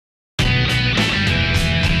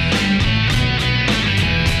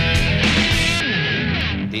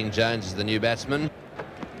Dean Jones is the new batsman. And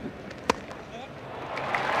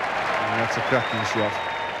that's a cracking shot.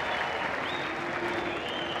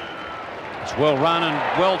 It's well run and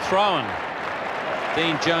well thrown.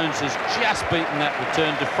 Dean Jones has just beaten that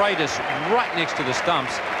return. De Freitas right next to the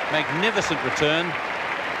stumps. Magnificent return.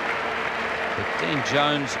 But Dean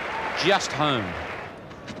Jones just home.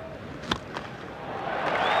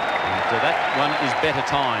 And that one is better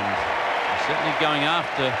timed. Certainly going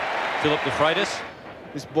after Philip De Freitas.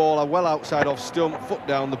 This bowler well outside off stump, foot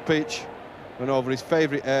down the pitch, and over his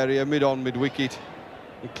favourite area, mid-on, mid-wicket.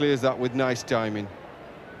 He clears that with nice timing.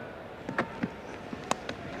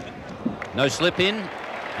 No slip in,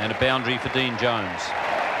 and a boundary for Dean Jones.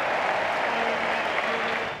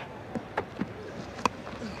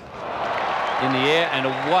 In the air and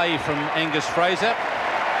away from Angus Fraser.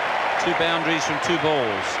 2 boundaries from 2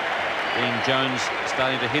 balls. Dean Jones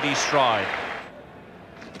starting to hit his stride.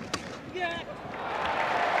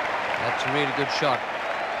 That's a really good shot.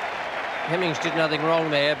 Hemmings did nothing wrong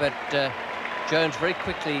there, but Jones very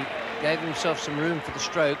quickly gave himself some room for the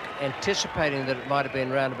stroke, anticipating that it might have been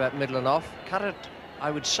round about middle and off. Cut it, I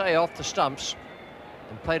would say, off the stumps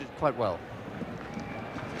and played it quite well.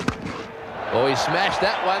 Oh, he smashed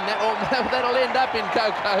that one. That'll end up in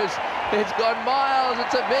Coco's. It's gone miles.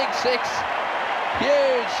 It's a big 6.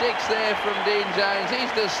 Huge 6 there from Dean Jones.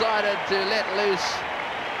 He's decided to let loose,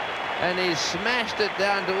 and he's smashed it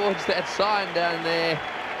down towards that sign down there.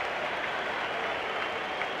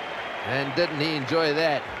 And didn't he enjoy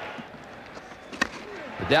that?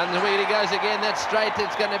 Down the wicket he goes again. That's straight.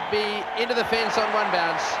 It's going to be into the fence on 1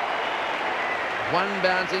 bounce. 1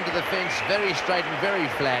 bounce into the fence, very straight and very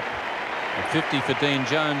flat. And 50 for Dean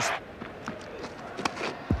Jones.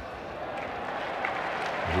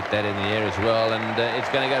 Hit that in the air as well, and it's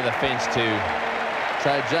going to go to the fence too.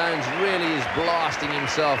 So Jones really is blasting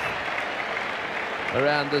himself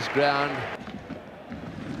around this ground.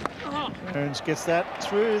 Jones gets that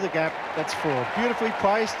through the gap. That's 4. Beautifully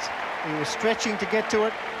placed. He was stretching to get to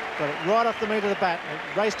it, got it right off the meat of the bat, and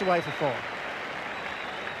it raced away for 4.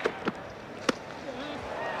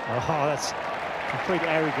 Oh, that's complete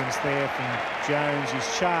arrogance there from Jones. He's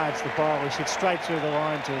charged the ball. He's hit straight through the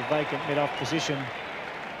line to a vacant mid-off position.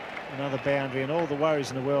 Another boundary, and all the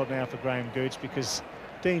worries in the world now for Graham Gooch, because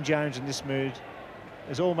Dean Jones in this mood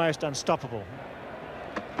is almost unstoppable.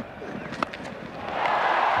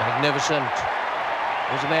 Magnificent.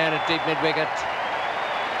 There's a man at deep mid-wicket.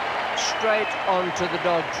 Straight onto the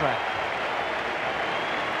dog track.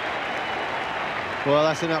 Well,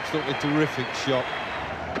 that's an absolutely terrific shot.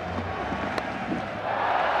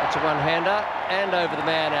 It's a one-hander and over the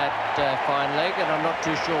man at fine leg, and I'm not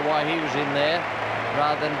too sure why he was in there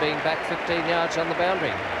rather than being back 15 yards on the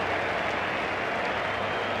boundary.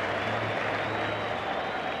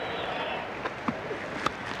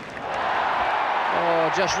 Oh,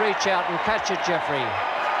 just reach out and catch it, Jeffrey.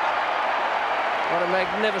 What a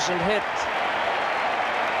magnificent hit.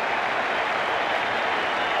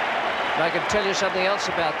 And I can tell you something else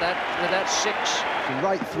about that. With that 6.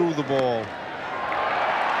 Right through the ball.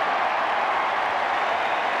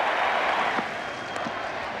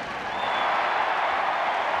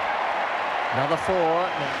 Another 4. Oh,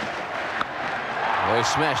 he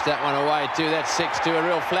smashed that one away too. That's 6 to a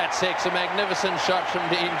real flat 6. A magnificent shot from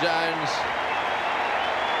Dean Jones.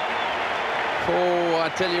 Oh, I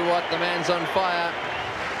tell you what, the man's on fire.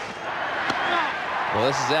 Well,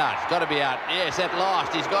 this is out. It's got to be out. Yes, at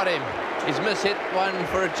last, he's got him. He's mishit one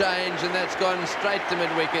for a change, and that's gone straight to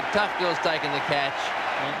mid-wicket. Tufnell's taken the catch.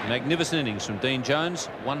 Magnificent innings from Dean Jones,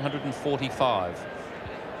 145.